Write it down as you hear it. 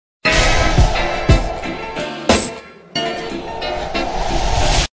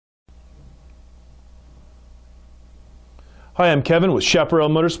Hi, I'm Kevin with Chaparral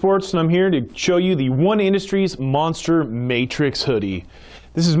Motorsports, and I'm here to show you the One Industries Monster Matrix hoodie.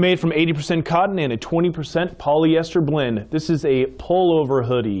 This is made from 80% cotton and a 20% polyester blend. This is a pullover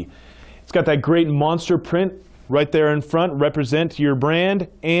hoodie. It's got that great monster print right there in front, represent your brand,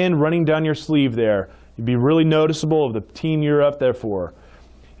 and running down your sleeve there. You'd be really noticeable of the team you're up there for.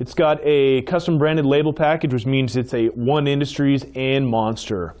 It's got a custom branded label package, which means it's a One Industries and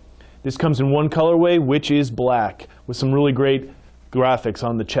Monster. This comes in one colorway, which is black, with some really great graphics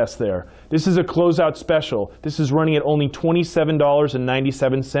on the chest there. This is a closeout special. This is running at only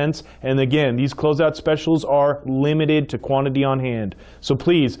 $27.97. And again, these closeout specials are limited to quantity on hand. So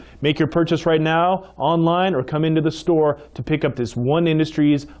please, make your purchase right now, online, or come into the store to pick up this One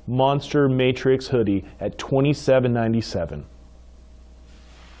Industries Monster Matrix hoodie at $27.97.